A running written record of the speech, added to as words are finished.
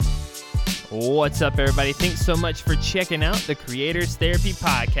What's up, everybody? Thanks so much for checking out the Creators Therapy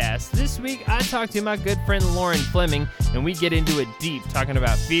Podcast. This week, I talked to my good friend Lauren Fleming, and we get into it deep, talking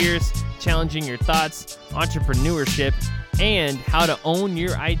about fears, challenging your thoughts, entrepreneurship, and how to own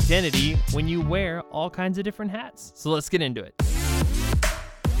your identity when you wear all kinds of different hats. So let's get into it.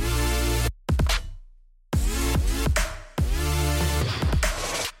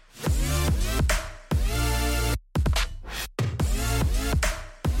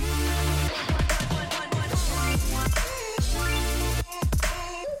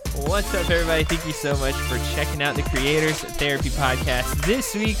 What's up, everybody? Thank you so much for checking out the Creators Therapy Podcast.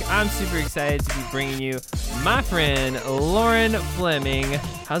 This week, I'm super excited to be bringing you my friend, Lauren Fleming.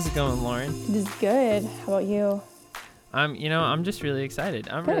 How's it going, Lauren? It is good. How about you? I'm just really excited.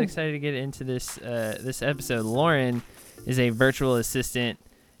 I'm really excited to get into this episode. Lauren is a virtual assistant,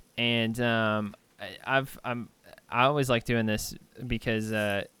 and I always like doing this because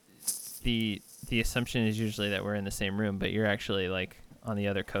the assumption is usually that we're in the same room, but you're actually like on the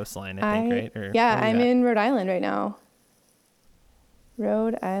other coastline, I think, right? I'm in Rhode Island right now.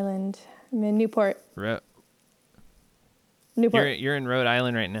 Rhode Island. I'm in Newport. Newport. You're in Rhode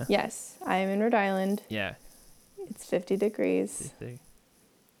Island right now? Yes, I am in Rhode Island. Yeah. It's 50 degrees.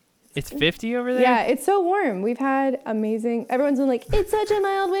 It's 50 over there? Yeah, it's so warm. We've had amazing. Everyone's been like, it's such a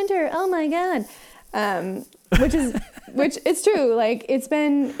mild winter. Oh my god. Which it's true. Like it's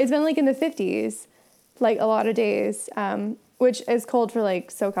been like in the 50s, like a lot of days. Which is cold for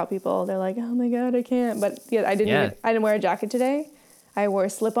like SoCal people. They're like, oh my god, I can't. But yeah, I didn't wear a jacket today. I wore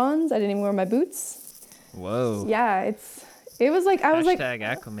slip-ons. I didn't even wear my boots. Whoa. Yeah, it was like I was like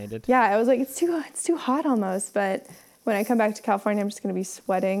acclimated. Yeah, I was like it's too hot almost. But when I come back to California, I'm just gonna be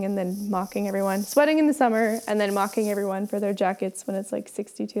sweating and then mocking everyone. Sweating in the summer and then mocking everyone for their jackets when it's like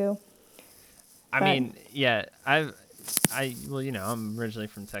 62. I'm originally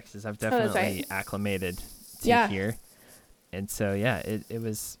from Texas. I've definitely acclimated to here. And so, it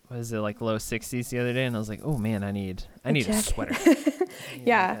was like low 60s the other day, and I was like, oh man, I need a sweater.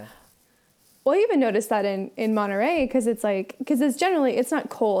 Yeah. Well, I even noticed that in Monterey, because it's generally, it's not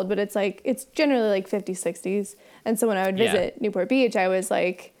cold, but it's generally like 50s, 60s. And so when I would visit Newport Beach, I was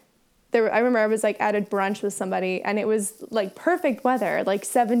like, I remember I was like at a brunch with somebody, and it was like perfect weather, like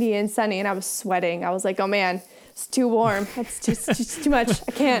 70 and sunny, and I was sweating. I was like, oh man, it's too warm. It's just too much.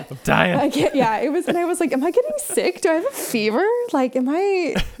 I can't. I'm dying. I can't. Yeah, it was. And I was like, am I getting sick? Do I have a fever? Like, am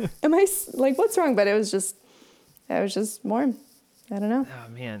I like, what's wrong? But I was just warm. I don't know. Oh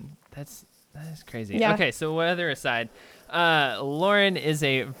man, that is crazy. Yeah. Okay, so weather aside, Lauren is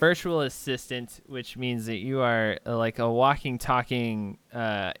a virtual assistant, which means that you are like a walking, talking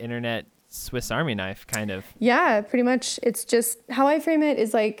internet Swiss Army knife, kind of. Yeah, pretty much. It's just how I frame it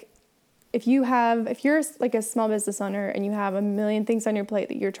is like, if you're like a small business owner and you have a million things on your plate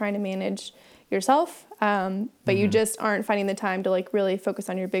that you're trying to manage yourself, but you just aren't finding the time to like really focus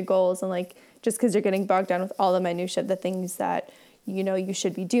on your big goals, and like just because you're getting bogged down with all the minutia, the things that you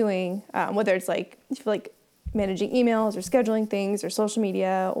should be doing, whether it's like managing emails or scheduling things or social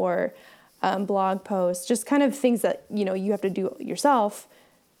media or blog posts, just kind of things that you have to do yourself,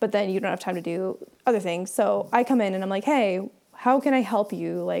 but then you don't have time to do other things. So I come in and I'm like, hey, how can I help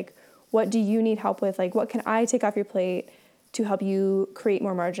you? Like, what do you need help with? Like, what can I take off your plate to help you create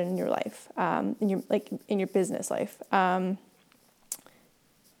more margin in your life, in your business life,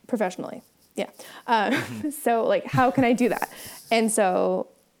 professionally? Yeah. So like, how can I do that? And so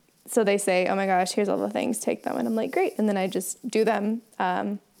they say, oh my gosh, here's all the things, take them. And I'm like, great. And then I just do them.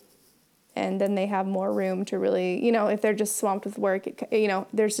 And then they have more room to really, if they're just swamped with work,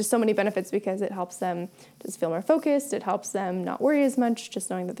 there's just so many benefits because it helps them just feel more focused. It helps them not worry as much, just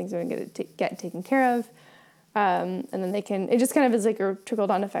knowing that things are going to get taken care of. And then it just kind of is like a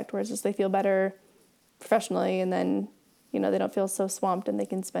trickle-down effect where it's just they feel better professionally, and then, they don't feel so swamped, and they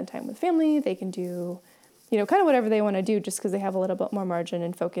can spend time with family. They can do, kind of whatever they want to do just because they have a little bit more margin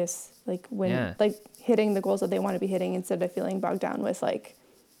and focus, like like hitting the goals that they want to be hitting instead of feeling bogged down with like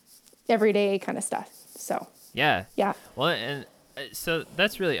everyday kind of stuff. So yeah. Well, and so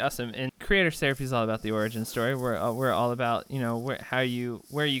that's really awesome. And Creators Therapy is all about the origin story. We're all about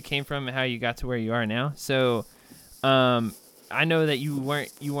where you came from and how you got to where you are now. So I know that you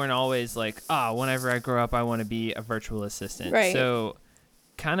weren't always like, whenever I grow up I want to be a virtual assistant. Right. So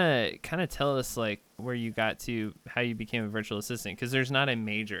kind of tell us like where you got to, how you became a virtual assistant, because there's not a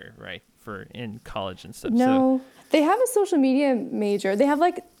major, right, for in college and stuff. No, they have a social media major. They have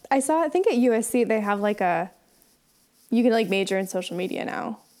like, I think at USC they have like you can like major in social media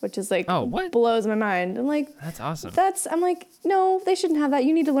now, which is like, blows my mind. I'm like, that's awesome. I'm like, no, they shouldn't have that.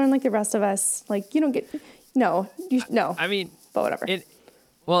 You need to learn like the rest of us. Like, you don't get, no. I mean, but whatever.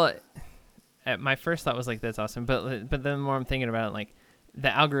 my first thought was like, that's awesome. But then the more I'm thinking about it, like the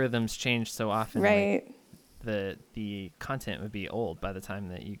algorithms change so often. Right. Like, the content would be old by the time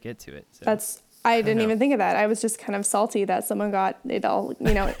that you get to it. So. I didn't even think of that. I was just kind of salty that someone got it all,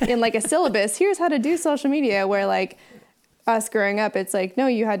 in like a syllabus. Here's how to do social media, where like us growing up, it's like, no,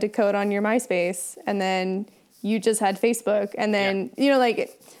 you had to code on your MySpace, and then you just had Facebook, and then,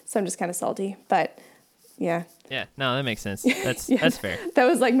 so I'm just kind of salty, but yeah. Yeah, no, that makes sense. That's fair. That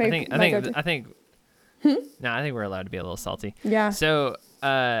was like I think we're allowed to be a little salty. Yeah. So,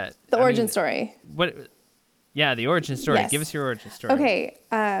 the origin story. What? Yeah, the origin story. Yes. Give us your origin story. Okay.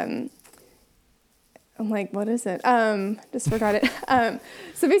 I'm like, what is it? Just forgot it.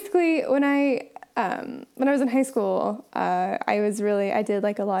 So basically, when I was in high school, I did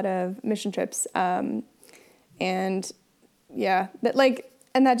like a lot of mission trips, and yeah,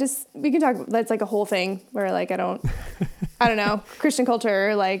 we can talk. That's like a whole thing where like I don't know, Christian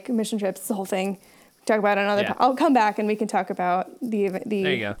culture, like mission trips, the whole thing. Talk about another. Yeah. I'll come back and we can talk about the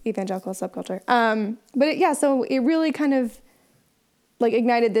evangelical subculture. So it really kind of like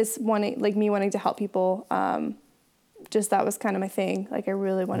ignited this one, like me wanting to help people. Just that was kind of my thing. Like I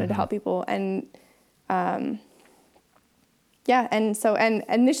really wanted to help people, and and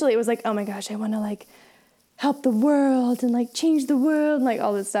initially it was like, oh my gosh, I want to like help the world and like change the world and like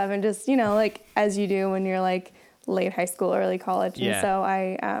all this stuff, and just like as you do when you're like late high school, early college. Yeah. And so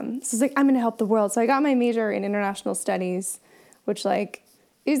I was like, I'm going to help the world. So I got my major in international studies, which like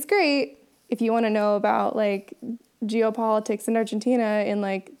is great if you want to know about like geopolitics in Argentina in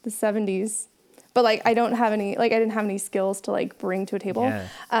like the 70s. But like I didn't have any skills to like bring to a table. Yeah.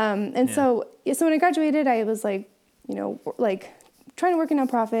 So when I graduated, I was like, like trying to work in a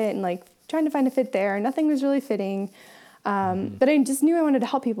nonprofit and like trying to find a fit there. Nothing was really fitting. But I just knew I wanted to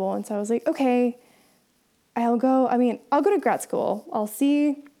help people. And so I was like, okay, I'll go to grad school. I'll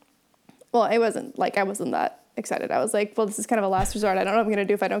see. Well, I wasn't that excited. I was like, well, this is kind of a last resort. I don't know what I'm going to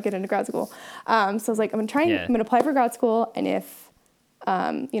do if I don't get into grad school. So I was like, I'm going to apply for grad school. And if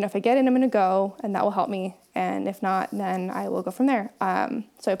I get in, I'm going to go, and that will help me. And if not, then I will go from there. So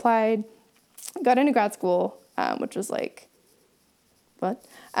I applied, got into grad school, which was like, what?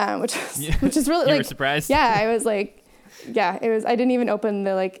 Which is really you like, were surprised? Yeah, I was like, I didn't even open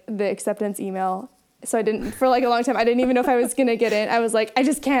the acceptance email. So I didn't, for like a long time, I didn't even know if I was going to get in. I was like, I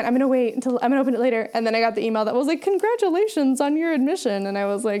just can't. I'm going to wait until I'm going to open it later. And then I got the email that was like, congratulations on your admission. And I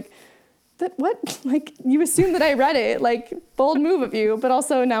was like, what? Like, you assume that I read it, like, bold move of you, but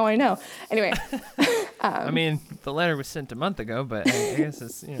also now I know. Anyway. The letter was sent a month ago, but I guess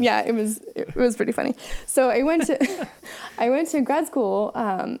it's, Yeah, it was pretty funny. So I went to grad school,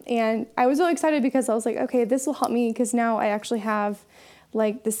 and I was really excited because I was like, okay, this will help me because now I actually have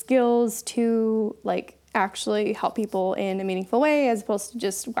like the skills to like actually help people in a meaningful way, as opposed to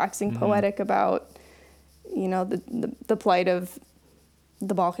just waxing poetic about, the plight of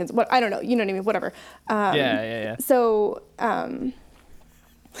the Balkans. What, I don't know, you know what I mean? Whatever. Yeah. So, I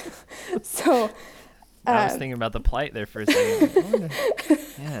was thinking about the plight there for a second.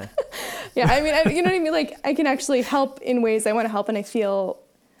 Yeah. Yeah. I mean, you know what I mean? Like I can actually help in ways I want to help, and I feel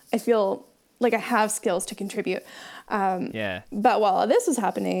like I have skills to contribute. But while this was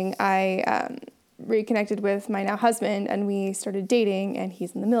happening, I reconnected with my now husband, and we started dating, and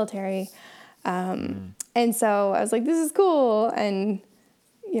he's in the military. And so I was like, this is cool. And,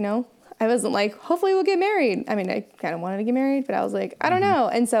 I wasn't like, hopefully we'll get married. I mean, I kind of wanted to get married, but I was like, I don't know.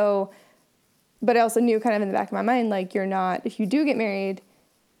 And so, but I also knew kind of in the back of my mind, like, if you do get married,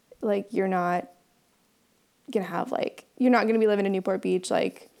 like, you're not going to be living in Newport Beach,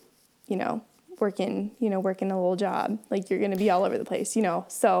 like, working a little job. Like, you're going to be all over the place,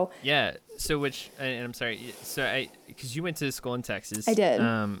 so. Yeah. So and I'm sorry. So because you went to school in Texas. I did.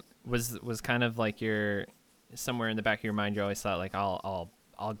 Was kind of like somewhere in the back of your mind, you always thought like, I'll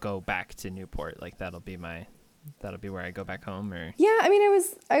go back to Newport. Like that'll be where I go back home, or. Yeah. I mean,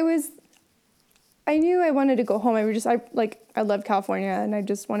 I knew I wanted to go home. I loved California, and I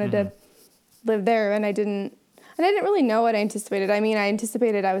just wanted to live there, and I didn't really know what I anticipated. I mean, I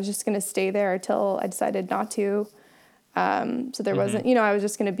anticipated I was just going to stay there until I decided not to. So there wasn't, I was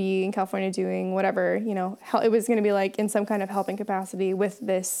just going to be in California doing whatever, it was going to be like in some kind of helping capacity with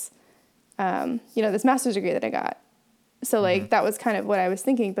this, this master's degree that I got. So like, that was kind of what I was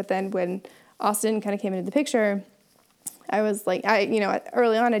thinking. But then when Austin kind of came into the picture, I was like,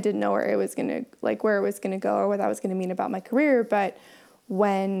 early on, I didn't know where it was going to go or what that was going to mean about my career. But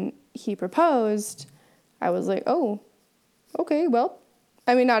when he proposed, I was like, oh, okay, well,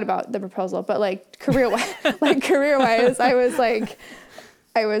 I mean, not about the proposal, but like career-wise, I was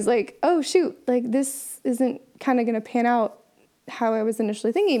like, oh shoot, like this isn't kind of going to pan out how I was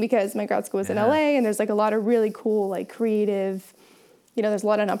initially thinking, because my grad school was in LA, and there's like a lot of really cool, like creative, there's a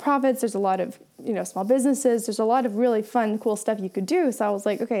lot of nonprofits, there's a lot of, small businesses, there's a lot of really fun, cool stuff you could do. So I was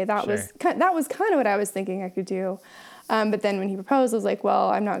like, okay, that was kind of what I was thinking I could do. But then when he proposed, I was like, well,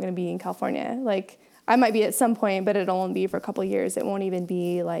 I'm not going to be in California. Like, I might be at some point, but it'll only be for a couple of years. It won't even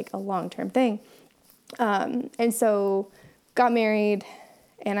be like a long-term thing. And so got married,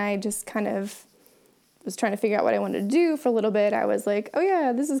 and I just kind of was trying to figure out what I wanted to do for a little bit. I was like, oh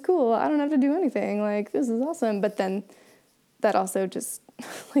yeah, this is cool. I don't have to do anything. Like, this is awesome. But then that also just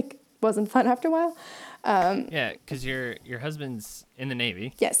like wasn't fun after a while. Yeah, because your husband's in the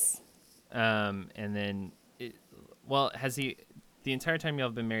Navy. Yes. And then, has he, the entire time y'all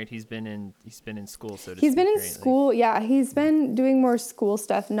have been married, he's been in school, so to speak. He's been in school. Yeah, he's been doing more school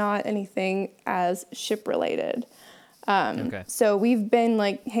stuff, not anything as ship related. Okay. So we've been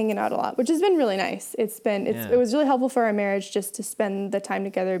like hanging out a lot, which has been really nice. It was really helpful for our marriage just to spend the time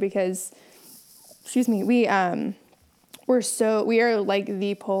together, because, we are like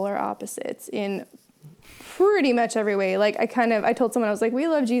the polar opposites in pretty much every way. Like I told someone, I was like, we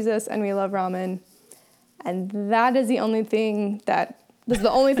love Jesus and we love ramen. And that is the only things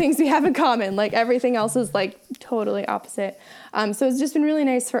we have in common. Like everything else is like totally opposite. So it's just been really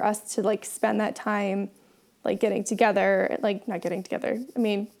nice for us to like spend that time like getting together, like not getting together. I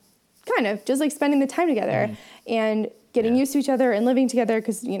mean, kind of just like spending the time together and getting used to each other and living together,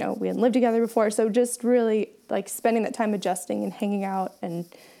 because, we hadn't lived together before. So just really like spending that time adjusting and hanging out and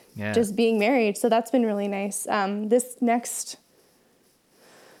just being married. So that's been really nice. This next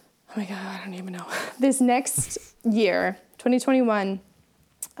year, 2021,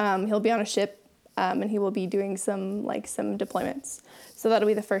 he'll be on a ship, and he will be doing some deployments. So that'll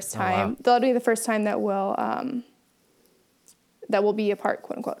be the first time. Oh, wow. That'll be the first time that we'll be apart,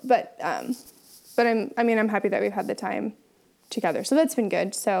 quote unquote. But I'm happy that we've had the time together. So that's been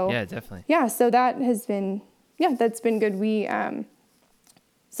good. So yeah, definitely. Yeah. So that's been good.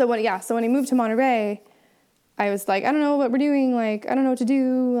 So when I moved to Monterey, I was like, I don't know what we're doing. Like, I don't know what to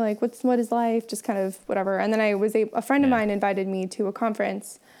do. Like, what is life? Just kind of whatever. And then a friend of mine invited me to a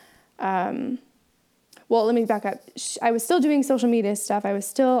conference. Well, let me back up. I was still doing social media stuff. I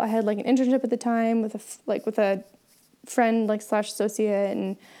had like an internship at the time with a friend, like / associate.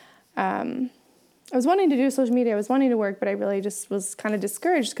 And, I was wanting to do social media. I was wanting to work, but I really just was kind of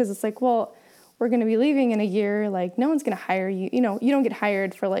discouraged, because it's like, well, we're going to be leaving in a year. Like, no one's going to hire you. You don't get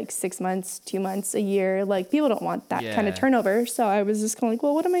hired for like 6 months, 2 months, a year. Like, people don't want that kind of turnover. So I was just kind of like,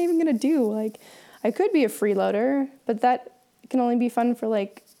 well, what am I even going to do? Like, I could be a freeloader, but that can only be fun for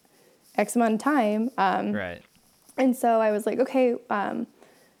like X amount of time. Right. And so I was like, okay, I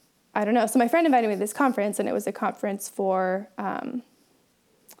don't know. So my friend invited me to this conference, and it was a conference for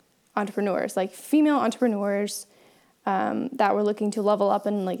entrepreneurs, like female entrepreneurs, that were looking to level up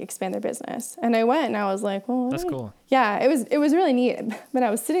and like expand their business. And I went, and I was like, well, that's cool. Yeah, it was really neat. But I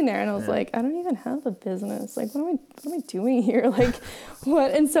was sitting there, and I was like, I don't even have a business. Like, what am I doing here? Like,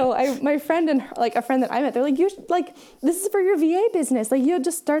 what? And so my friend and like a friend that I met, they're like, you should, like, this is for your VA business. Like, you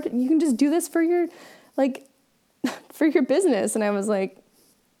can just do this for your, like, for your business. And I was like,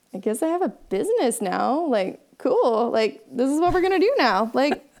 I guess I have a business now. Like, cool. Like, this is what we're going to do now.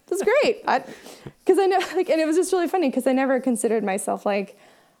 Like, that's great. Because I know, like, and it was just really funny, because I never considered myself like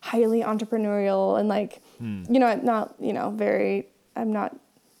highly entrepreneurial and like, I'm not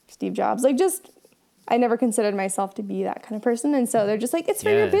Steve Jobs. Like, just, I never considered myself to be that kind of person. And so they're just like, it's for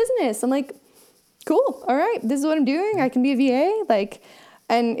your business. I'm like, cool. All right. This is what I'm doing. I can be a VA. Like,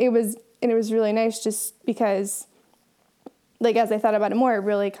 and it was really nice, just because, like, as I thought about it more, it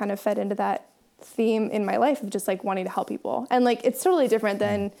really kind of fed into that theme in my life of just like wanting to help people. And like, it's totally different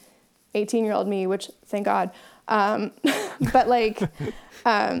than 18-year-old me, which thank God. But like,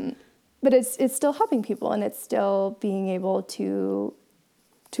 but it's still helping people, and it's still being able to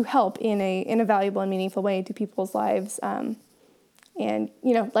help in a valuable and meaningful way to people's lives. And,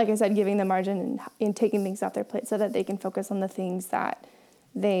 like I said, giving them margin and taking things off their plate so that they can focus on the things that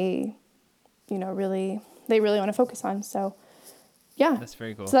they really want to focus on. So yeah, that's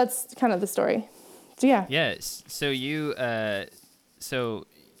very cool. So that's kind of the story. So yeah. Yeah. So you, I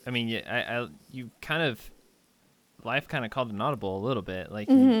mean, you kind of, life kind of called an audible a little bit. Like,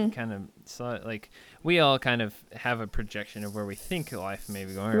 you kind of saw it, like, we all kind of have a projection of where we think life may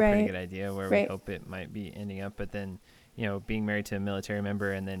be going, or a pretty good idea where we hope it might be ending up. But then, being married to a military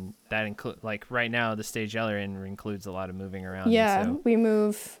member, and then that like right now, the stage y'all are in includes a lot of moving around. Yeah, so. We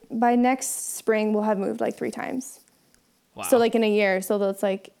move, by next spring, we'll have moved like 3 times. Wow. So like in a year. So that's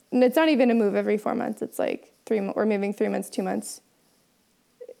like, it's not even a move every 4 months. It's like we're moving 3 months, 2 months,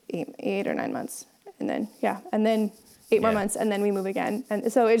 8 or 9 months. And then, yeah. And then 8 more months, and then we move again.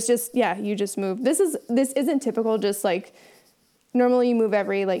 And so it's just, you just move. This isn't typical, just like normally you move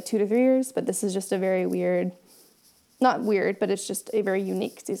every like 2 to 3 years, but this is just a very weird, not weird, but it's just a very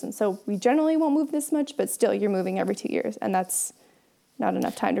unique season. So we generally won't move this much, but still you're moving every 2 years, and that's not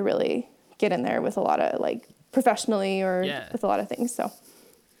enough time to really get in there with a lot of like professionally or with a lot of things. So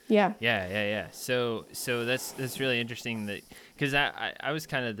yeah. So that's really interesting, that because I was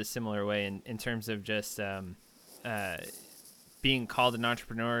kind of the similar way in terms of just being called an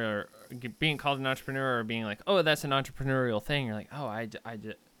entrepreneur, or being like, oh, that's an entrepreneurial thing. You're like, oh, I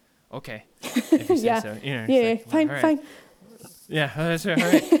did. Okay. If you say so. You know, like, fine, well, fine. Yeah, that's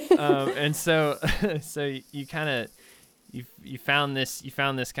right. All right. And so you kind of, you found this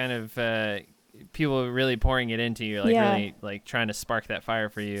kind of, people really pouring it into you, like really like trying to spark that fire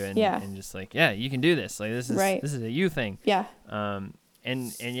for you, and just like, you can do this. Like this is a you thing. Yeah. And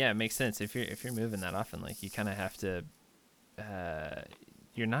it makes sense if you're moving that often, like you kind of have to,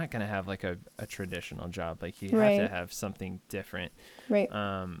 you're not going to have like a traditional job. Like you have to have something different. Right.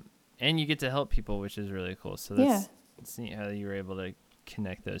 And you get to help people, which is really cool. So it's neat how you were able to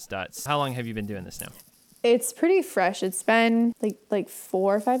connect those dots. How long have you been doing this now? It's pretty fresh. It's been like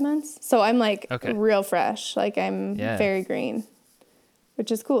 4 or 5 months. So I'm like real fresh. Like I'm very green,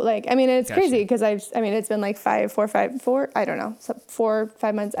 which is cool. Like, I mean, it's crazy because it's been like 4 I don't know, so 4 or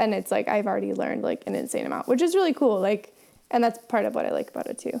 5 months. And it's like, I've already learned like an insane amount, which is really cool. Like, and that's part of what I like about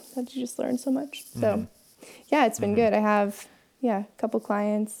it too, that you just learn so much. So it's been good. I have, a couple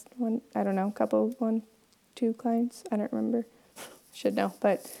clients, 2 clients. I don't remember. Should know,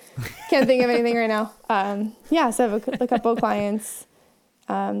 but can't think of anything right now. So I have a couple of clients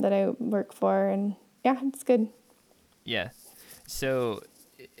that I work for, and it's good. Yeah. So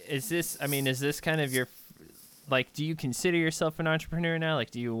is this kind of your, like, do you consider yourself an entrepreneur now?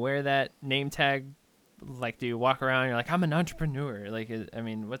 Like, do you wear that name tag? Like, do you walk around and you're like, I'm an entrepreneur? Like, I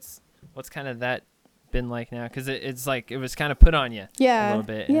mean, what's kind of that been like now? Because it's like it was kind of put on you a little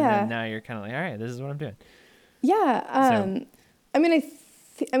bit, and then now you're kind of like, all right, this is what I'm doing. I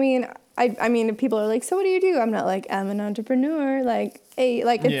mean, people are like, so what do you do? I'm not like, I'm an entrepreneur. Like, hey,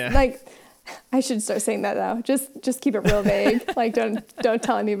 like, it's like, I should start saying that now. Just keep it real vague. Like, don't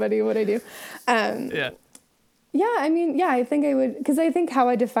tell anybody what I do. I think I would, because I think how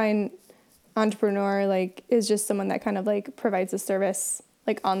I define entrepreneur, like, is just someone that kind of like provides a service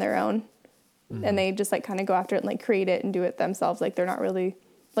like on their own, and they just like kind of go after it and like create it and do it themselves. Like, they're not really,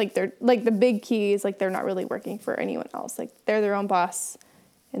 like, they're like, the big key is like they're not really working for anyone else. Like, they're their own boss,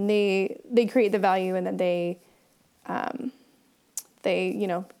 and they create the value, and then they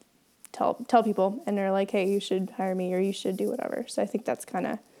tell people, and they're like, hey, you should hire me, or you should do whatever. So I think that's kind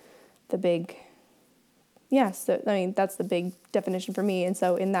of the big, so I mean, that's the big definition for me. And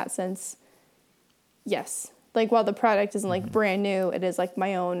so in that sense, yes, like, while the product isn't like brand new, it is like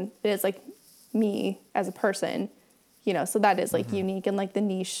my own, it is like me as a person, so that is like unique, and like the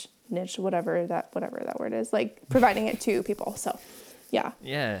niche, whatever that word is, like providing it to people. So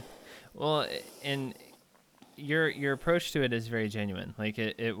well, and your approach to it is very genuine. Like,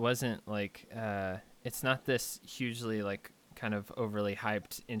 it wasn't like it's not this hugely like kind of overly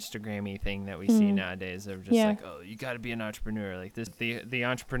hyped Instagram-y thing that we see nowadays of just like, oh, you got to be an entrepreneur, like this, the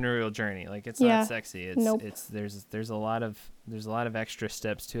entrepreneurial journey. Like, it's not sexy. It's there's a lot of extra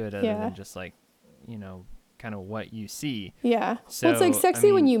steps to it other than just like, kind of what you see. So well, it's like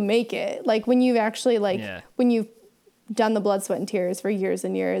sexy when you make it, like when you've actually like when you've done the blood, sweat, and tears for years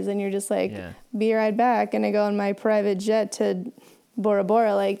and years, and you're just like, be right back, and I go on my private jet to Bora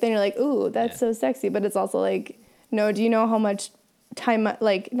Bora, like, then you're like, ooh, that's so sexy. But it's also like, no, do you know how much time,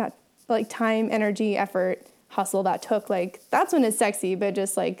 like, not like time, energy, effort, hustle that took? Like, that's when it's sexy. But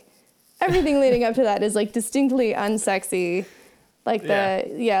just like everything leading up to that is like distinctly unsexy. Like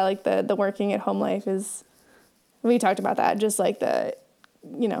the working at home life is, we talked about that. Just like the,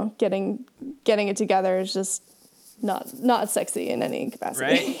 getting it together is just not sexy in any capacity.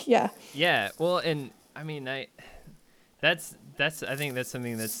 Right? Yeah. Well, and I mean, I think that's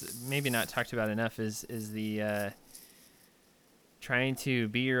something that's maybe not talked about enough is the trying to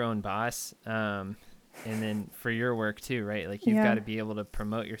be your own boss, and then for your work too, right? Like, you've got to be able to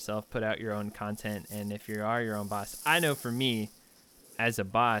promote yourself, put out your own content, and if you are your own boss, I know for me, as a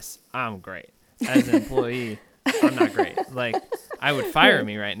boss, I'm great. As an employee, I'm not great. Like, I would fire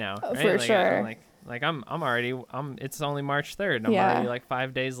me right now, right? For sure. I'm already, it's only March 3rd, and I'm already like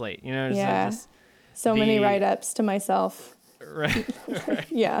 5 days late, Just so many write-ups to myself. Right.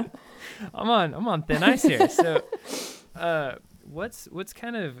 I'm on thin ice here. So, what's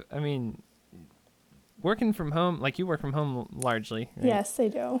kind of, I mean, working from home, like, you work from home largely, right? Yes, I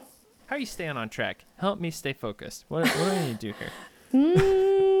do. How are you staying on track? Help me stay focused. What do I need to do here?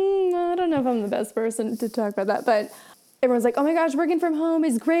 I don't know if I'm the best person to talk about that, but everyone's like, oh my gosh, working from home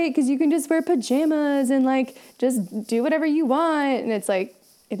is great because you can just wear pajamas and like just do whatever you want. And it's like,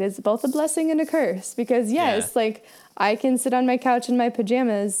 it is both a blessing and a curse because yes, like I can sit on my couch in my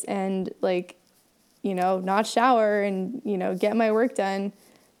pajamas and like, you know, not shower and, you know, get my work done.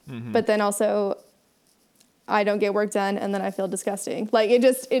 Mm-hmm. But then also I don't get work done and then I feel disgusting. Like it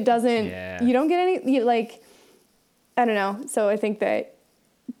doesn't, you don't get any, like, I don't know. So I think that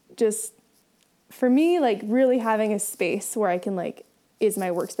just for me, like really having a space where I can like, is my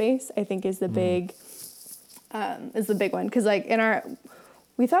workspace, I think is the big one. Cause like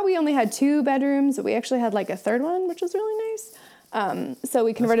we thought we only had 2 bedrooms, but we actually had like a third one, which was really nice. So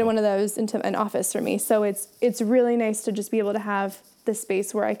we converted one of those into an office for me. So it's really nice to just be able to have the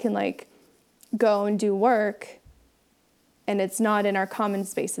space where I can like go and do work. And it's not in our common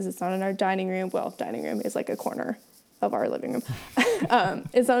spaces. It's not in our dining room. Well, dining room is like a corner of our living room.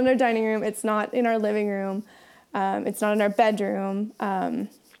 It's not in our dining room. It's not in our living room. It's not in our bedroom.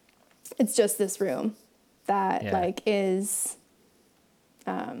 It's just this room that like is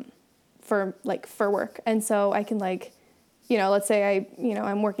for work. And so I can like, you know, let's say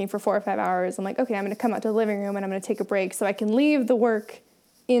I'm working for 4 or 5 hours. I'm like, okay, I'm going to come out to the living room and I'm going to take a break so I can leave the work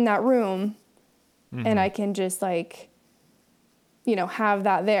in that room and I can just like, you know, have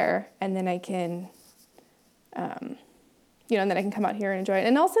that there. And then I can, you know, and then I can come out here and enjoy it.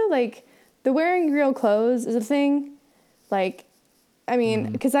 And also like the wearing real clothes is a thing. Like, I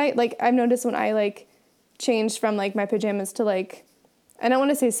mean, cause I've noticed when I like changed from like my pajamas to like, I don't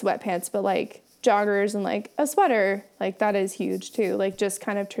want to say sweatpants, but like joggers and like a sweater, like that is huge too. Like just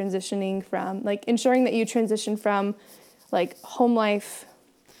kind of transitioning from like ensuring that you transition from like home life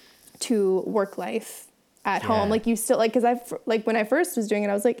to work life at home. Like you still like, cause when I first was doing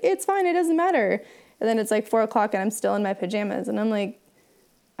it, I was like, it's fine. It doesn't matter. And then it's like 4 o'clock and I'm still in my pajamas and I'm like,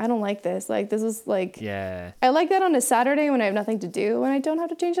 I don't like this. Like, this is like, I like that on a Saturday when I have nothing to do, when I don't have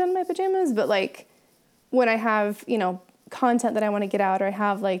to change out of my pajamas. But like when I have, you know, content that I want to get out or I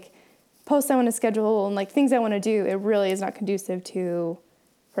have like posts I want to schedule and like things I want to do, it really is not conducive to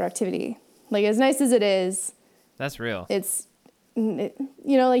productivity. Like as nice as it is, that's real. You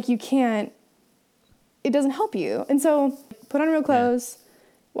know, like you can't, it doesn't help you. And so put on real clothes,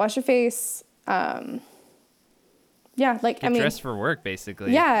 wash your face. Like, get dressed for work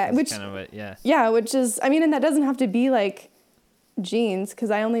basically. Yeah. Which kind of what, which is, I mean, and that doesn't have to be like jeans. Cause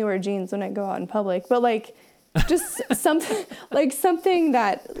I only wear jeans when I go out in public, but like just something like something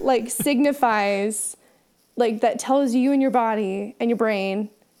that like signifies like that tells you and your body and your brain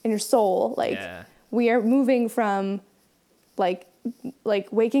and your soul. Like we are moving from like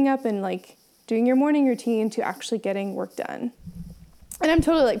waking up and like doing your morning routine to actually getting work done. And I'm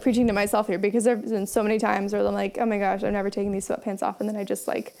totally like preaching to myself here because there's been so many times where I'm like, oh my gosh, I'm never taking these sweatpants off. And then I just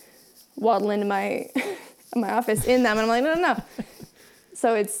like waddle into my office in them. And I'm like, no.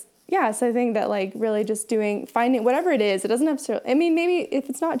 So so I think that like really just finding whatever it is, it doesn't necessarily, I mean, maybe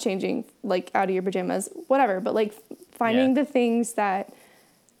if it's not changing like out of your pajamas, whatever, but like finding the things that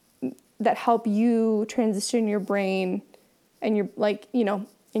help you transition your brain and your like, you know,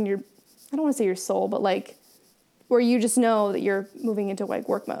 in your, I don't want to say your soul, but like, where you just know that you're moving into like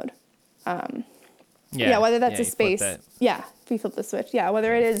work mode. Whether that's a space. If you flip the switch. Yeah,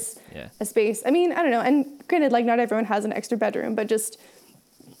 whether it is a space. I mean, I don't know. And granted, like not everyone has an extra bedroom, but just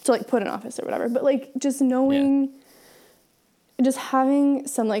to like put an office or whatever. But like just knowing, just having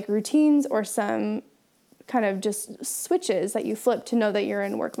some like routines or some kind of just switches that you flip to know that you're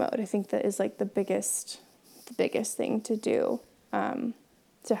in work mode. I think that is like the biggest thing to do to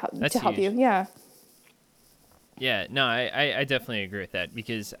help you. Yeah. Yeah, no, I definitely agree with that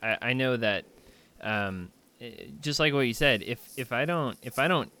because I know that just like what you said, if I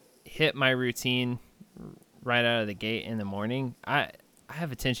don't hit my routine right out of the gate in the morning, I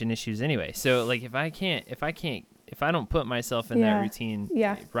have attention issues anyway. So like if I don't put myself in that routine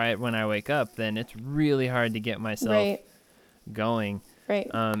right when I wake up, then it's really hard to get myself going. Right.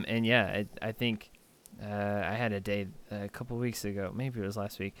 I think I had a day a couple weeks ago, maybe it was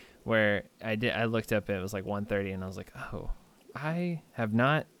last week, where I looked up and it was like 1:30 and I was like, oh, I have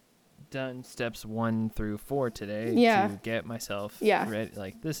not done steps 1 through 4 today to get myself ready.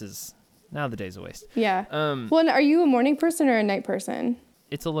 Like now the day's a waste. Yeah. Well, are you a morning person or a night person?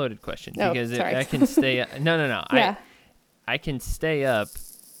 It's a loaded question because I can stay. No. Yeah. I can stay up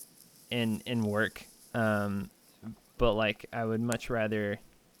and work. But like I would much rather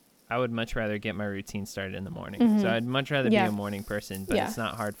get my routine started in the morning. Mm-hmm. So I'd much rather be a morning person, but it's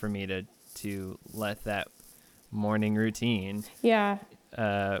not hard for me to let that morning routine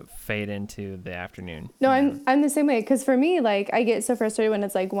fade into the afternoon. No, I'm the same way. Cause for me, like I get so frustrated when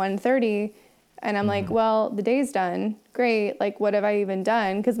it's like 1:30 and I'm like, well, the day's done. Great. Like, what have I even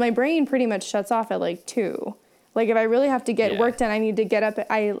done? Cause my brain pretty much shuts off at like 2. Like if I really have to get work done, I need to get up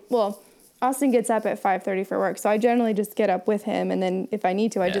Austin gets up at 5:30 for work. So I generally just get up with him. And then if I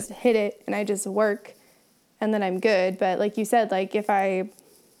need to, I just hit it and I just work and then I'm good. But like you said, like if I,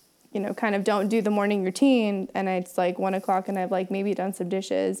 kind of don't do the morning routine and it's like 1:00 and I've like maybe done some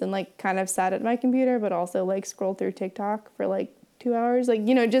dishes and like kind of sat at my computer, but also like scrolled through TikTok for like 2 hours, like,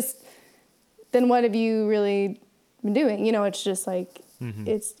 just then what have you really been doing? It's just like,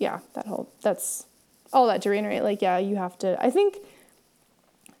 it's, that's all that to reiterate. Like, you have to, I think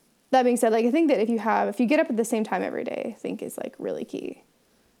that being said, like, I think that if you get up at the same time every day, I think is like really key.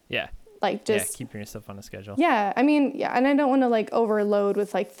 Yeah. Like just keeping yourself on a schedule. Yeah. I mean, and I don't want to like overload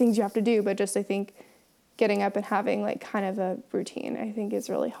with like things you have to do, but just, I think getting up and having like kind of a routine, I think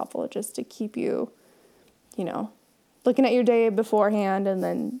is really helpful just to keep you, looking at your day beforehand and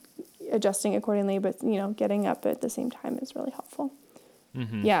then adjusting accordingly. But, getting up at the same time is really helpful.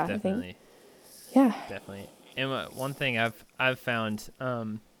 Mm-hmm, yeah. Definitely. I think, yeah. Definitely. And one thing I've found,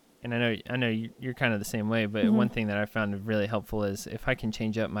 and I know you're kind of the same way, but one thing that I found really helpful is if I can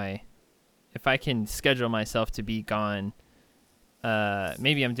if I can schedule myself to be gone,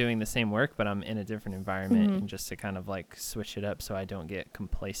 maybe I'm doing the same work, but I'm in a different environment, and just to kind of like switch it up so I don't get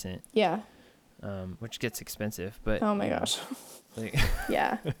complacent. Yeah. Which gets expensive, but oh my gosh. Like,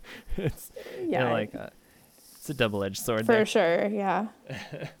 yeah. It's it's a double-edged sword for there. sure. Yeah.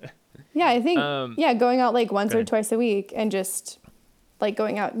 Yeah. I think, going out like once or twice a week and just like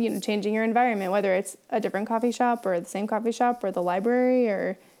going out, changing your environment, whether it's a different coffee shop or the same coffee shop or the library,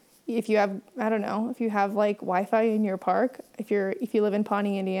 or if you have, I don't know, if you have like Wi-Fi in your park, if you live in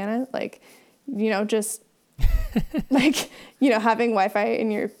Pawnee, Indiana, like, just like, having Wi-Fi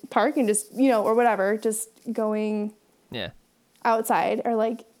in your park and just, or whatever, just going outside or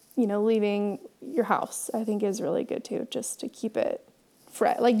like, leaving your house, I think is really good too, just to keep it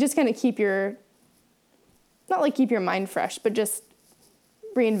fresh, like just kind of keep your mind fresh, but just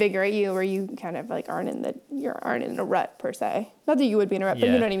reinvigorate you where you kind of like aren't in a rut per se. Not that you would be in a rut, but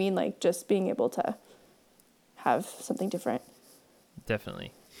you know what I mean? Like just being able to have something different.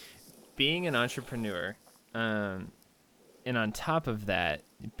 Definitely. Being an entrepreneur, and on top of that,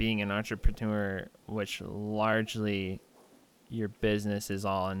 being an entrepreneur, which largely your business is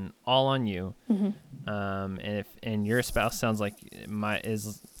all on you. And your spouse sounds like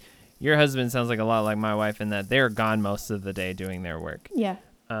your husband sounds like a lot like my wife in that they're gone most of the day doing their work. Yeah.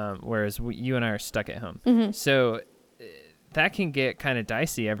 Whereas you and I are stuck at home. So that can get kind of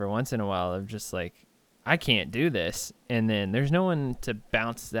dicey every once in a while of just like, I can't do this. And then there's no one to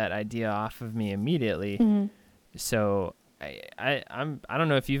bounce that idea off of me immediately. So I don't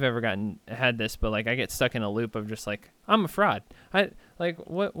know if you've ever had this, but like I get stuck in a loop of just like, I'm a fraud. Why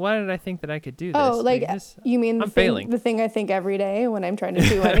did I think that I could do this? Oh, like you mean the thing I think every day when I'm trying to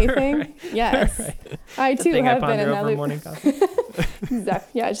do anything? Right. Yes. Right. I too have been in that loop. Morning coffee.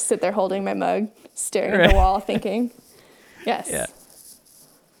 Exactly. Yeah, I just sit there holding my mug, staring at the wall, thinking. Yes. Yeah.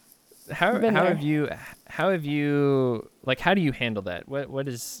 How have you like, how do you handle that? What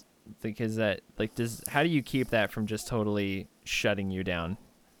is, because that like, how do you keep that from just totally shutting you down?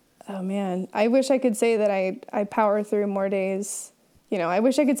 Oh man, I wish I could say that I power through more days. I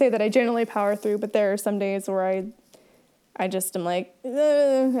wish I could say that I generally power through, but there are some days where I just am like,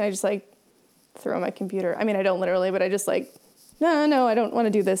 I just like throw my computer. I mean, I don't literally, but I just like, no, I don't want to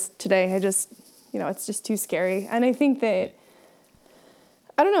do this today. I just, it's just too scary. And I think that,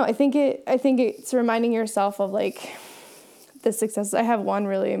 I don't know, I think it's reminding yourself of like the success. I have one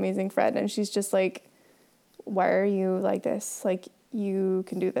really amazing friend and she's just like, why are you like this? Like, you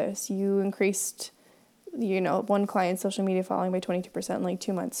can do this. You increased, one client's social media following by 22% in like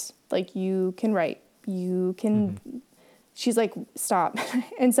 2 months. Like, you can write, you can, she's like, stop.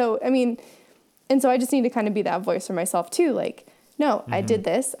 And so I just need to kind of be that voice for myself too. Like, no, I did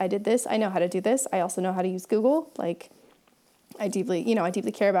this. I know how to do this. I also know how to use Google. Like, I deeply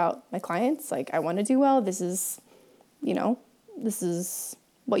care about my clients. Like, I want to do well. This is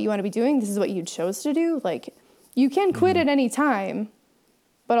what you want to be doing. This is what you chose to do. Like, you can quit at any time,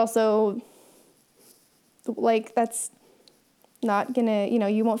 but also, like, that's not gonna,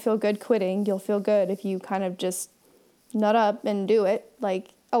 you won't feel good quitting. You'll feel good if you kind of just nut up and do it.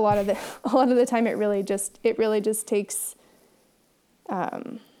 Like, a lot of the time, it really just takes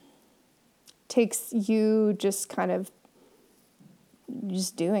you just kind of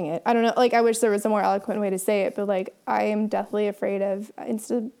just doing it. I don't know. Like, I wish there was a more eloquent way to say it, but like, I am definitely afraid of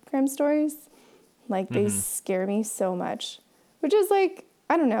Instagram stories. Like, they scare me so much. which is like,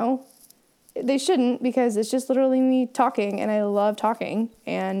 I don't know. They shouldn't, because it's just literally me talking, and I love talking,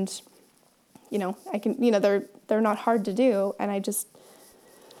 and, you know, I can, you know, they're not hard to do, and I just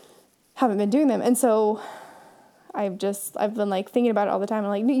haven't been doing them. And so I've been like thinking about it all the time. I'm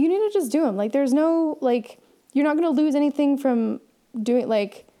like, you need to just do them. Like, there's no, like, you're not going to lose anything from doing,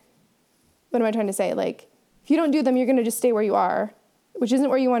 like, what am I trying to say? Like, if you don't do them, you're going to just stay where you are, which isn't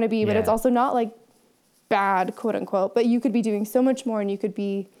where you want to be, but it's also not like bad, quote unquote, but you could be doing so much more, and you could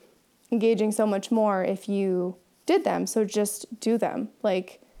be engaging so much more if you did them. So just do them.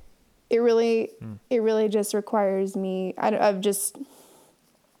 Like, it really just requires me. I've just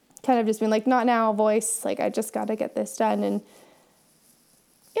kind of just been like, not now voice. Like, I just got to get this done. And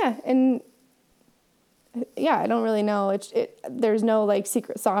I don't really know. There's no like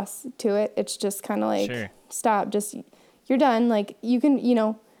secret sauce to it. It's just kind of like, stop, just, you're done. Like, you can, you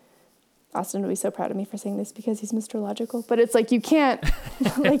know, Austin will be so proud of me for saying this because he's Mr. Logical, but it's like, you can't,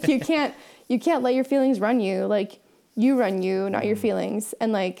 like, you can't let your feelings run you. Like, you run you, not your feelings.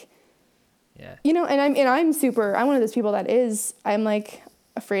 And like, you know, and I'm one of those people I'm like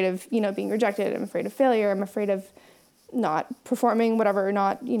afraid of, you know, being rejected. I'm afraid of failure. I'm afraid of not performing, whatever,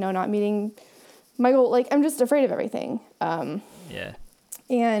 not meeting my goal. Like, I'm just afraid of everything. And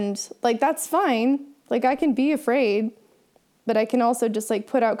like, that's fine. Like, I can be afraid, but I can also just like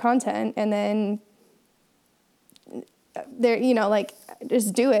put out content, and then there, you know, like,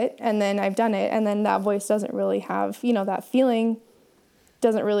 just do it. And then I've done it. And then that voice doesn't really have, you know, that feeling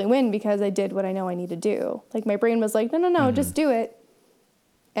doesn't really win, because I did what I know I need to do. Like, my brain was like, no, just do it.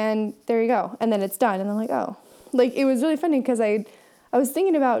 And there you go. And then it's done. And I'm like, oh, like, it was really funny, because I was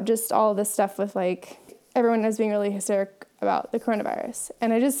thinking about just all this stuff with like, everyone is being really hysterical about the coronavirus.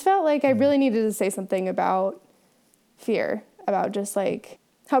 And I just felt like I really needed to say something about fear, about just like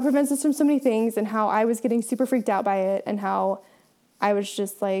how it prevents us from so many things, and how I was getting super freaked out by it, and how I was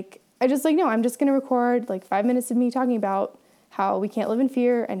just like, no, I'm just going to record like 5 minutes of me talking about how we can't live in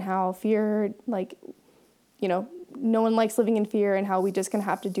fear, and how fear, like, you know, no one likes living in fear, and how we just gonna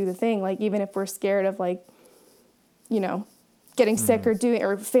have to do the thing. Like, even if we're scared of like, you know, getting sick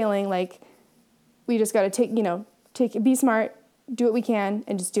or failing, like, we just got to be smart, do what we can,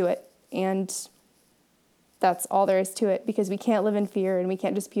 and just do it. And that's all there is to it, because we can't live in fear, and we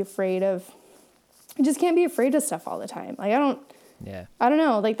can't just be afraid of, we just can't be afraid of stuff all the time. Like, I don't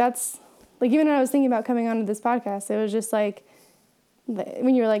know. Like, that's like, even when I was thinking about coming onto this podcast, it was just like,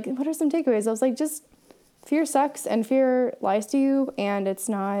 when you were like, what are some takeaways? I was like, just fear sucks, and fear lies to you, and it's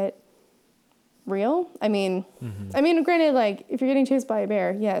not real. I mean, granted, like, if you're getting chased by a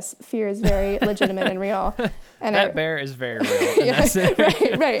bear, yes, fear is very legitimate and real. And that bear is very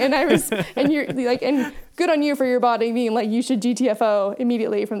real. Right. And you're like, and good on you for your body being like, you should GTFO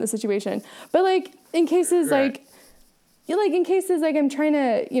immediately from the situation. But like, in cases like I'm trying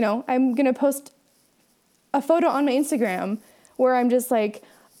to, you know, I'm gonna post a photo on my Instagram where I'm just like,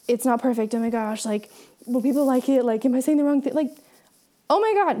 it's not perfect. Oh my gosh, like, will people like it? Like, am I saying the wrong thing? Like, oh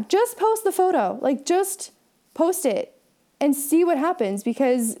my God, just post the photo. Like, just post it and see what happens,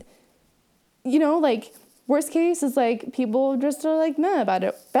 because, you know, like, worst case is like, people just are like, meh about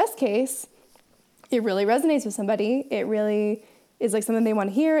it. Best case, it really resonates with somebody. It really is like something they want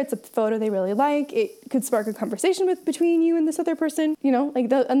to hear. It's a photo they really like. It could spark a conversation between you and this other person, you know,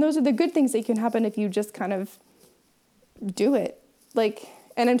 like, and those are the good things that can happen if you just kind of do it. Like,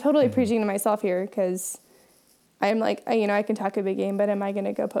 and I'm totally preaching to myself here, because I'm like, I can talk a big game, but am I going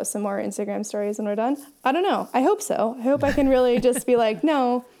to go post some more Instagram stories when we're done? I don't know. I hope so. I hope I can really just be like,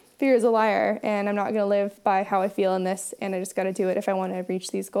 no, fear is a liar, and I'm not going to live by how I feel in this, and I just got to do it if I want to reach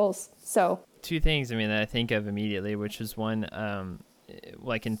these goals. So 2 things, that I think of immediately, which is one,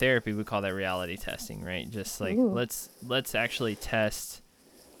 like in therapy, we call that reality testing, right? Just like, let's actually test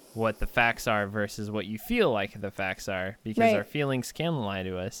what the facts are versus what you feel like the facts are, because our feelings can lie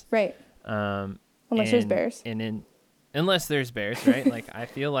to us. Right. Unless there's bears. Unless there's bears, right? Like, I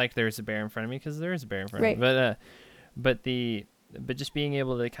feel like there's a bear in front of me because there is a bear in front of me. But just being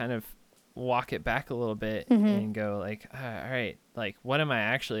able to kind of walk it back a little bit and go like, all right, like, what am I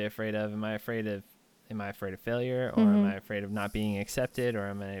actually afraid of? Am I afraid of failure, or am I afraid of not being accepted, or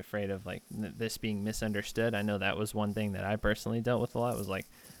am I afraid of like this being misunderstood? I know that was one thing that I personally dealt with a lot, was like,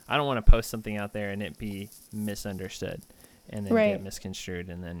 I don't want to post something out there and it be misunderstood and then get misconstrued,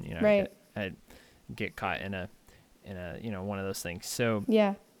 and then, you know, I get caught in a you know, one of those things. So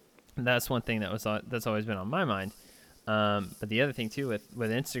that's one thing that's always been on my mind. But the other thing too with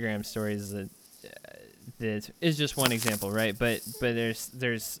Instagram stories is that is just one example, right? But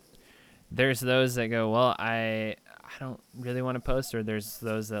there's those that go, well, I don't really want to post, or there's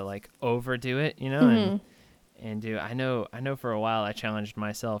those that like overdo it, you know, and do. I know for a while I challenged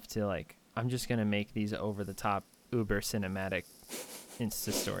myself to like, I'm just going to make these over the top uber cinematic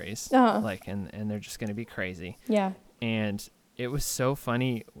Insta stories, like, and they're just going to be crazy. Yeah. And it was so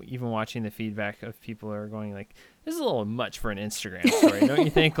funny, even watching the feedback of people who are going like, this is a little much for an Instagram story, don't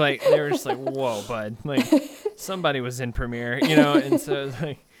you think? Like, they were just like, whoa, bud, like somebody was in Premiere, you know? And so it's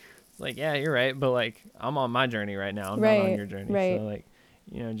like, yeah, you're right. But like, I'm on my journey right now. I'm not on your journey. Right. So like,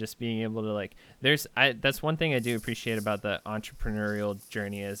 you know, just being able to like, that's one thing I do appreciate about the entrepreneurial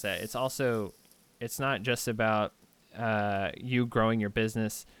journey is that it's not just about you growing your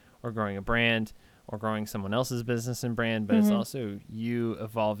business or growing a brand or growing someone else's business and brand, but it's also you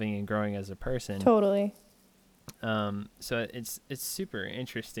evolving and growing as a person. Totally. So it's super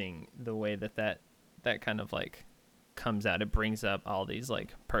interesting the way that kind of like comes out. It brings up all these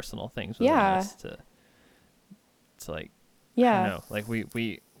like personal things within us to like, I don't know, like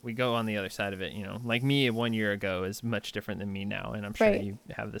we go on the other side of it, you know, like me 1 year ago is much different than me now. And I'm sure you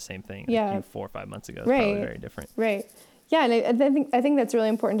have the same thing. Like you 4 or 5 months ago is probably very different. Right. Yeah. And I think that's really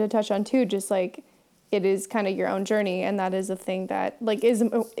important to touch on too. Just like, it is kind of your own journey. And that is a thing that like is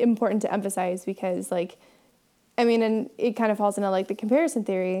important to emphasize because like, I mean, and it kind of falls into like the comparison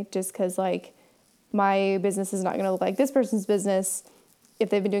theory just because like my business is not going to look like this person's business if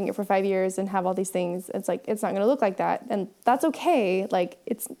they've been doing it for 5 years and have all these things. It's like, it's not going to look like that. And that's okay. Like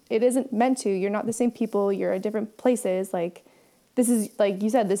it isn't meant to. You're not the same people. You're at different places. Like this is, like you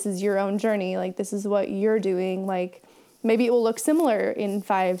said, this is your own journey. Like this is what you're doing. Like maybe it will look similar in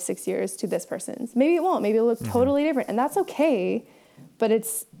 5-6 years to this person's. Maybe it won't. Maybe it'll look totally different. And that's okay. But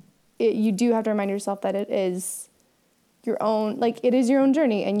you do have to remind yourself that it is your own, like it is your own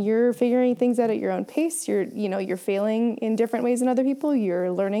journey and you're figuring things out at your own pace. You're failing in different ways than other people. You're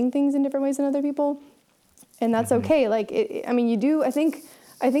learning things in different ways than other people. And that's okay. Like, you do, I think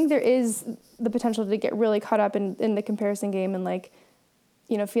there is the potential to get really caught up in the comparison game and like,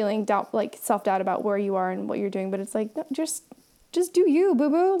 you know, feeling doubt, like self-doubt about where you are and what you're doing. But it's like, no, just do you,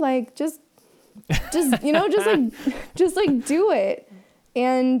 boo-boo. Like, just, you know, just like do it.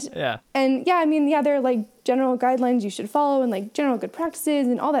 And yeah, I mean, there are like general guidelines you should follow and like general good practices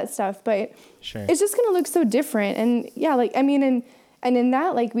and all that stuff, but it's just going to look so different. And yeah, like, I mean, and in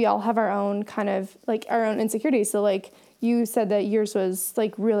that, like, we all have our own kind of like our own insecurities. So like you said that yours was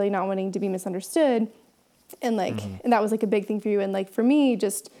like really not wanting to be misunderstood and like, and that was like a big thing for you. And like, for me,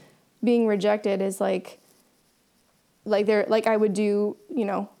 just being rejected is like I would do, you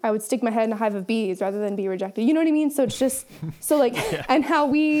know, I would stick my head in a hive of bees rather than be rejected. You know what I mean? So it's just, so like, and how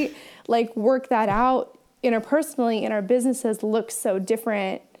we like work that out interpersonally in our businesses looks so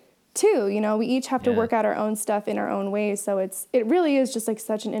different too. You know, we each have to work out our own stuff in our own ways. So it really is just like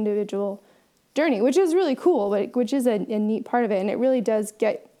such an individual journey, which is really cool, but which is a neat part of it. And it really does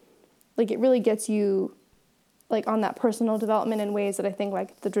it really gets you like on that personal development in ways that I think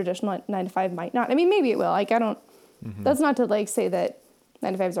like the traditional 9-to-5 might not. I mean, maybe it will. Like, I don't, that's not to like say that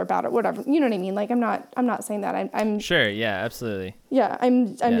 9-to-5s are bad or whatever. You know what I mean? Like, I'm not saying that. I'm sure. Yeah, absolutely. Yeah.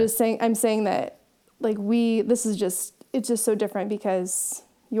 I'm just saying that like it's just so different because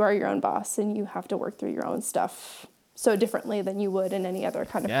you are your own boss and you have to work through your own stuff so differently than you would in any other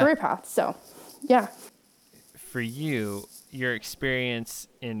kind of career path. So, yeah. For you, your experience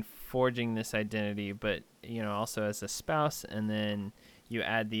in forging this identity, but you know, also as a spouse, and then you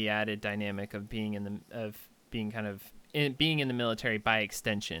add the added dynamic of being in the military by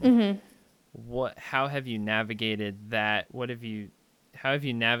extension. How have you navigated that? How have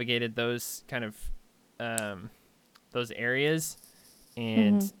you navigated those kind of those areas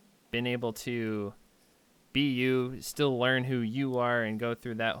and been able to be you, still learn who you are and go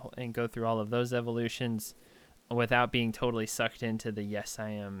through all of those evolutions without being totally sucked into the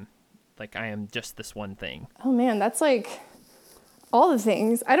I am just this one thing? Oh man, that's like all the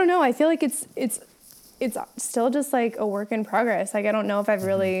things. I don't know. I feel like it's still just like a work in progress. Like, I don't know if I've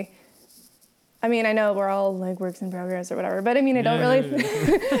really, I mean, I know we're all like works in progress or whatever, but I mean, I don't really,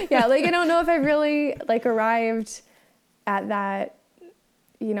 like, I don't know if I've really like arrived at that,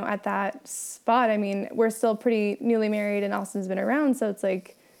 you know, at that spot. I mean, we're still pretty newly married and Austin's been around. So it's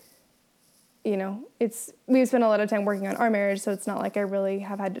like, you know, we've spent a lot of time working on our marriage. So it's not like I really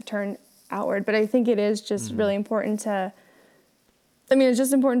have had to turn outward, but I think it is just really important it's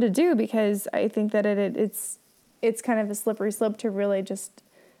just important to do because I think that it's kind of a slippery slope to really just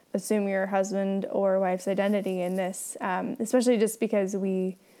assume your husband or wife's identity in this, especially just because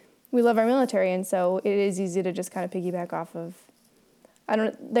we love our military. And so it is easy to just kind of piggyback off of,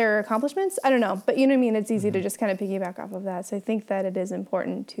 their accomplishments. I don't know, but you know what I mean? It's easy to just kind of piggyback off of that. So I think that it is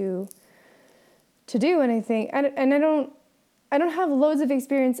important to do. And I think, I don't have loads of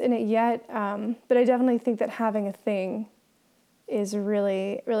experience in it yet, but I definitely think that having a thing is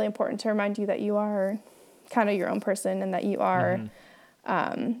really, really important to remind you that you are kind of your own person and that you are,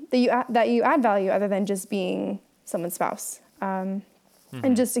 that you add value other than just being someone's spouse. And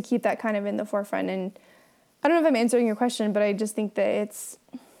just to keep that kind of in the forefront. And I don't know if I'm answering your question, but I just think that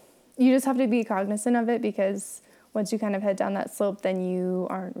you just have to be cognizant of it, because once you kind of head down that slope, then you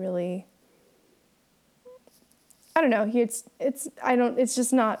aren't really, I don't know. It's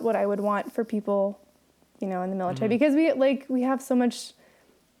just not what I would want for people, in the military, because we have so much,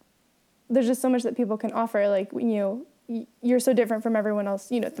 there's just so much that people can offer. Like, you're so different from everyone else,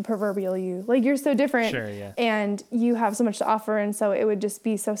 the proverbial you, like, you're so different. Sure, yeah. And you have so much to offer. And so it would just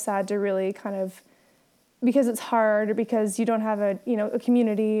be so sad to really kind of, because it's hard, or because you don't have a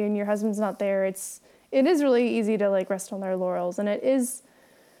community and your husband's not there. It is really easy to like rest on their laurels. And it is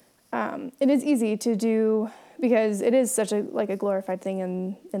easy to do, because it is such a glorified thing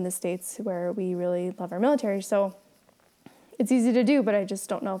in the States where we really love our military. So it's easy to do, but I just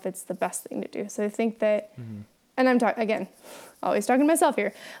don't know if it's the best thing to do. So I think that, and I'm talking, again, always talking to myself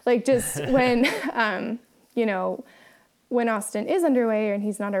here, like just when, when Austin is underway and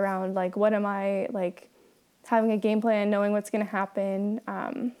he's not around, like, what am I, like, having a game plan, knowing what's going to happen,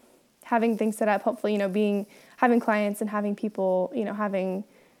 having things set up, hopefully, having clients and having people,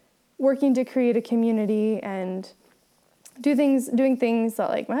 working to create a community and doing things that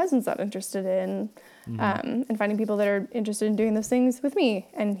like my husband's not interested in, and finding people that are interested in doing those things with me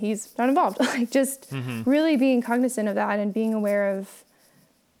and he's not involved. Like, just really being cognizant of that and being aware of,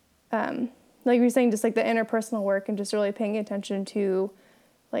 like you were saying, just like the interpersonal work, and just really paying attention to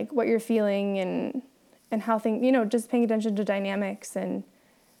like what you're feeling and how things, just paying attention to dynamics. And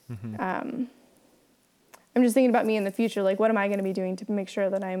I'm just thinking about me in the future, like, what am I going to be doing to make sure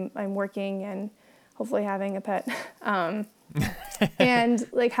that I'm working and hopefully having a pet, and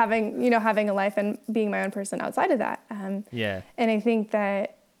like having a life and being my own person outside of that. Yeah. And I think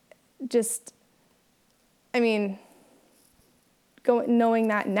that knowing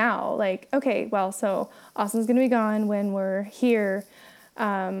that now, like, okay, well, so Austin's going to be gone when we're here.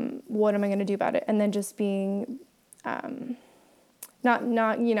 What am I going to do about it? And then just being, not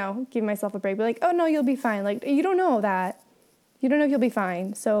giving myself a break, but like, oh no, you'll be fine. Like, you don't know that. You don't know if you'll be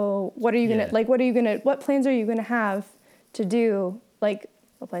fine. So what are you going to, what plans are you going to have to do? Like,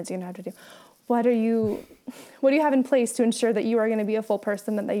 what plans are you going to have to do? What do you have in place to ensure that you are going to be a full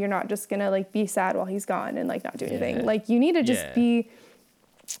person and that you're not just going to like be sad while he's gone and like not do anything? Like, you need to just be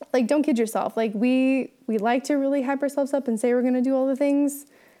like, don't kid yourself. Like, we like to really hype ourselves up and say we're going to do all the things.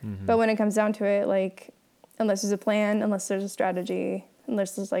 But when it comes down to it, like, unless there's a plan, unless there's a strategy,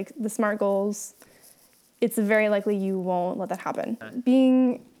 unless there's like the SMART goals, it's very likely you won't let that happen.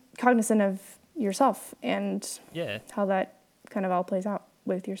 Being cognizant of yourself and how that kind of all plays out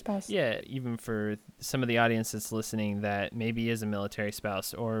with your spouse. Yeah, even for some of the audience that's listening that maybe is a military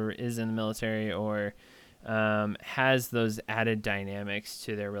spouse or is in the military or has those added dynamics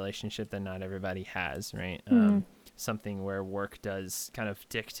to their relationship that not everybody has, right? Something where work does kind of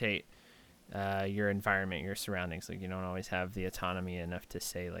dictate your environment, your surroundings. Like, you don't always have the autonomy enough to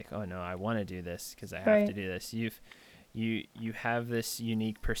say like, oh no, I want to do this because I have to do this. You have this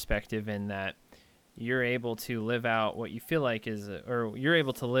unique perspective in that you're able to live out what you feel like or you're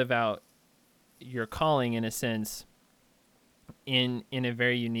able to live out your calling in a sense in a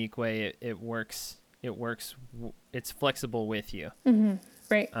very unique way. It works. It's flexible with you.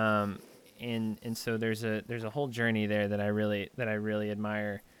 Right. And so there's a whole journey there that I really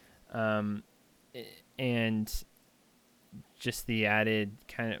admire. And just the added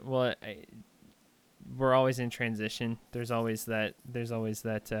kind of, we're always in transition. There's always that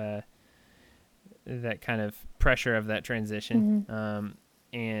kind of pressure of that transition.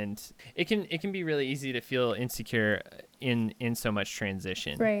 And it can be really easy to feel insecure in so much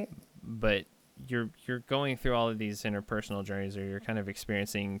transition. Right. But you're going through all of these interpersonal journeys, or you're kind of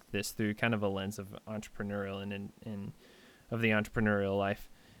experiencing this through kind of a lens of entrepreneurial and of the entrepreneurial life.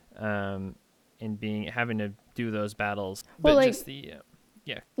 And having to do those battles, but like, just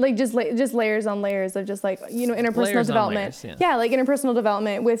just layers on layers of just like, interpersonal development. Layers, like interpersonal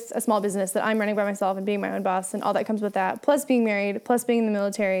development with a small business that I'm running by myself and being my own boss and all that comes with that, plus being married, plus being in the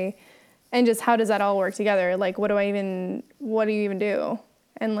military, and just how does that all work together? Like, what do you even do?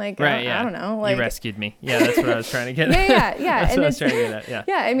 And like, I don't know. Like, you rescued me. Yeah, that's what I was trying to get at. Yeah. That's what I was trying to get at. Yeah.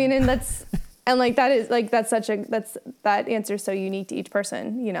 Yeah, I mean, and like that is like, that answer is so unique to each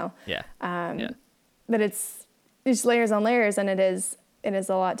person, Yeah. But it's layers on layers, and it is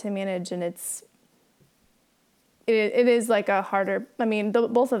a lot to manage, and it is like a harder, I mean,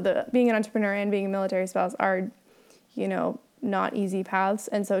 both of being an entrepreneur and being a military spouse are, not easy paths.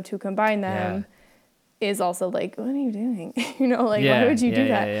 And so to combine them is also like, what are you doing? You know, like, why would you do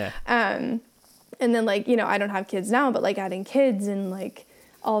that? And then like, you know, I don't have kids now, but like adding kids and like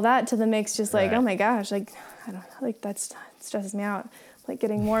all that to the mix, just like, oh my gosh, like, I don't know, like that stresses me out. Like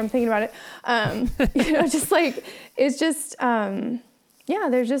getting warm thinking about it. You know, just like, it's just,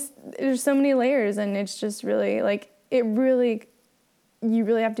 there's so many layers, and it's just really like, you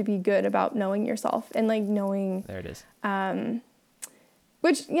really have to be good about knowing yourself and like knowing. There it is.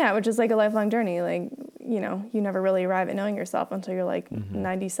 Which is like a lifelong journey. Like, you know, you never really arrive at knowing yourself until you're like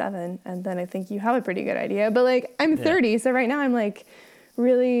 97. And then I think you have a pretty good idea. But like, I'm 30. So right now I'm like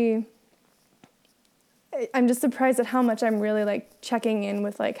really, I'm just surprised at how much I'm really like checking in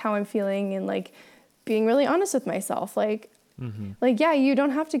with like how I'm feeling and like being really honest with myself. Like, like, yeah, you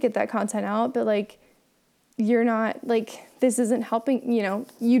don't have to get that content out, but like, you're not like, this isn't helping, you know,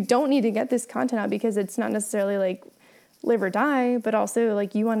 you don't need to get this content out because it's not necessarily like live or die, but also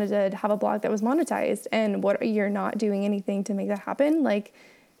like you wanted to have a blog that was monetized, and you're not doing anything to make that happen. Like,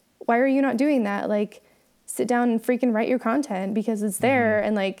 why are you not doing that? Like, sit down and freaking write your content because it's there,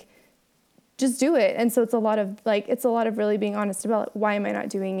 and like, just do it. And so it's a lot of really being honest about why am I not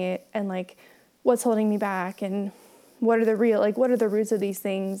doing it, and like, what's holding me back, and what are the roots of these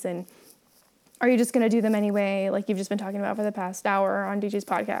things, and are you just going to do them anyway? Like you've just been talking about for the past hour on DJ's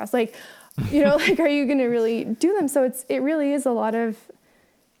podcast. Like, you know, like, are you going to really do them? So it really is a lot of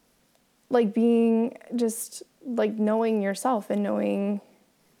like being just like knowing yourself and knowing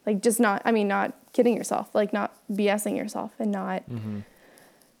like just not kidding yourself, like not BSing yourself and not,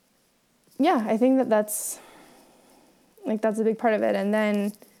 I think that's a big part of it. And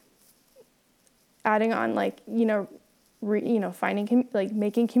then adding on like, you know, finding like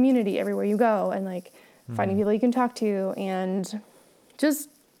making community everywhere you go, and like finding people you can talk to, and just,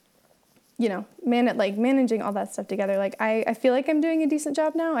 you know, managing all that stuff together. Like I feel like I'm doing a decent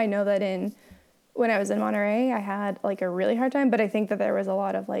job now. I know that when I was in Monterey, I had like a really hard time, but I think that there was a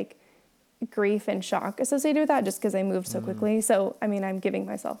lot of like grief and shock associated with that just because I moved so quickly. So, I mean, I'm giving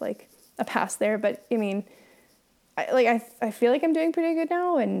myself like a pass there, but I mean, I feel like I'm doing pretty good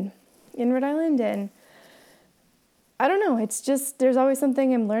now and in Rhode Island, and I don't know. It's just, there's always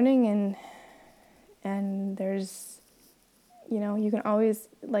something I'm learning, and there's, you know, you can always,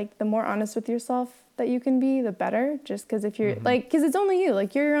 like, the more honest with yourself that you can be, the better. Just because if you're, like, because it's only you.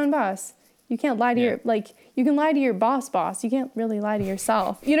 Like, you're your own boss. You can't lie to you can lie to your boss. You can't really lie to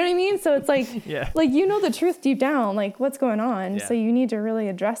yourself. You know what I mean? So it's like, like, you know the truth deep down, like, what's going on. So you need to really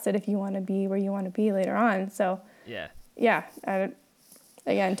address it if you want to be where you want to be later on. So,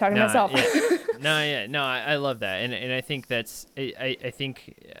 again, talking to myself. I love that, and I think that's I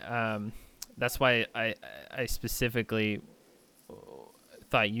think that's why I specifically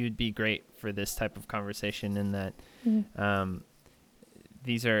thought you'd be great for this type of conversation, in that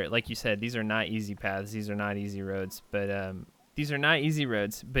these are, like you said, these are not easy paths, these are not easy roads, but these are not easy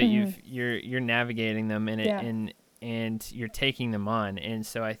roads, but you're navigating them and you're taking them on, and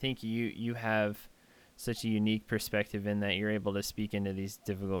so I think you have such a unique perspective in that you're able to speak into these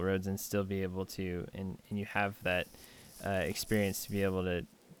difficult roads and still be able to, and you have that experience to be able to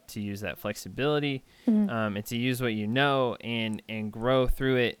use that flexibility, and to use what you know and grow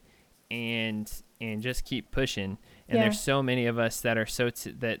through it, and just keep pushing. And there's so many of us that are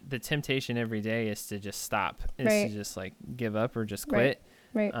that the temptation every day is to just stop, to just like give up or just quit.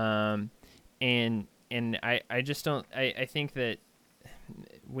 And I just don't, I think that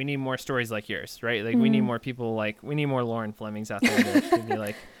we need more stories like yours, right? Like we need more people, we need more Lauren Flemings out there to be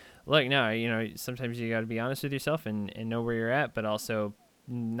like, look, no, you know, sometimes you got to be honest with yourself and know where you're at, but also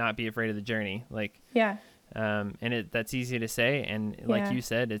not be afraid of the journey. And that's easy to say. And like you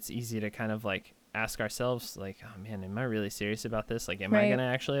said, it's easy to kind of like ask ourselves like, oh man, am I really serious about this? Like, am I going to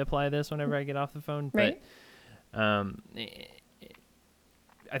actually apply this whenever I get off the phone? But,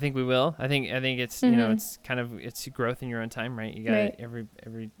 I think we will. I think it's, you know, it's kind of, it's growth in your own time, right? You got every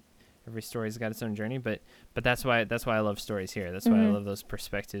story's got its own journey, but that's why I love stories here. That's why I love those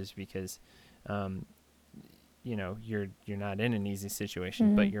perspectives, because, you know, you're not in an easy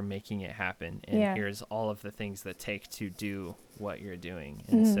situation, but you're making it happen. And here's all of the things that take to do what you're doing.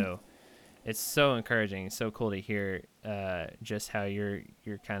 And so it's so encouraging. It's so cool to hear, just how you're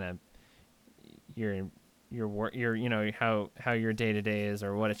kind of, your work, you know, how your day to day is,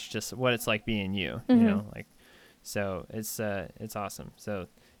 or what it's like being you, you know, like, so it's awesome. So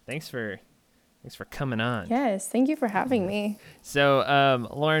thanks for coming on. Yes, thank you for having me. So,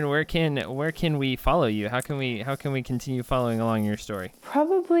 Lauren, where can we follow you? How can we continue following along your story?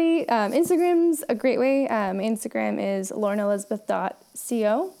 Probably Instagram's a great way. Instagram is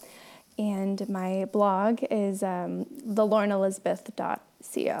laurenelizabeth.co, And my blog is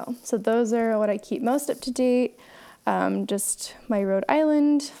thelaurenelizabeth.co. So those are what I keep most up to date. Just my Rhode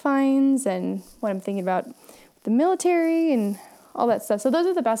Island finds and what I'm thinking about the military and all that stuff. So those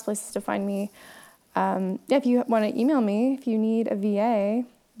are the best places to find me. If you want to email me, if you need a VA,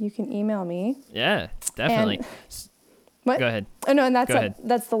 you can email me. Yeah, definitely. And, what? Go ahead. Oh, no, and that's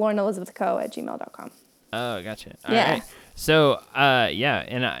thelaurenelizabethco@gmail.com. Oh, gotcha. All right. So,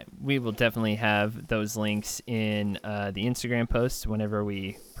 and we will definitely have those links in the Instagram posts whenever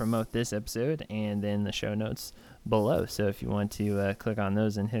we promote this episode, and then the show notes below. So if you want to click on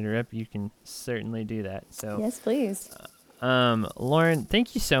those and hit her up, you can certainly do that. So yes, please. Lauren,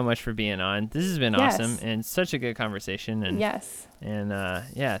 thank you so much for being on. This has been awesome and such a good conversation. And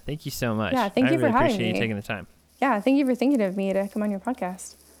thank you so much. Yeah, thank you for having me. I really appreciate you taking the time. Yeah, thank you for thinking of me to come on your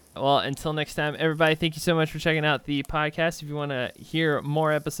podcast. Well, until next time, everybody, thank you so much for checking out the podcast. If you want to hear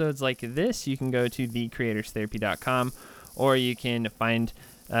more episodes like this, you can go to thecreatorstherapy.com, or you can find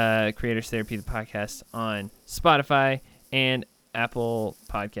Creators Therapy, the podcast, on Spotify and Apple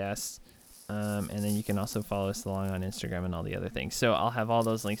Podcasts. And then you can also follow us along on Instagram and all the other things. So I'll have all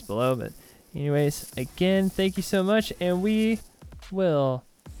those links below. But anyways, again, thank you so much, and we will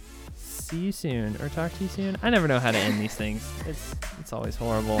see you soon or talk to you soon. I never know how to end these things. It's always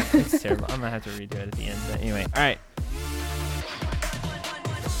horrible. It's terrible. I'm gonna have to redo it at the end. But anyway, all right.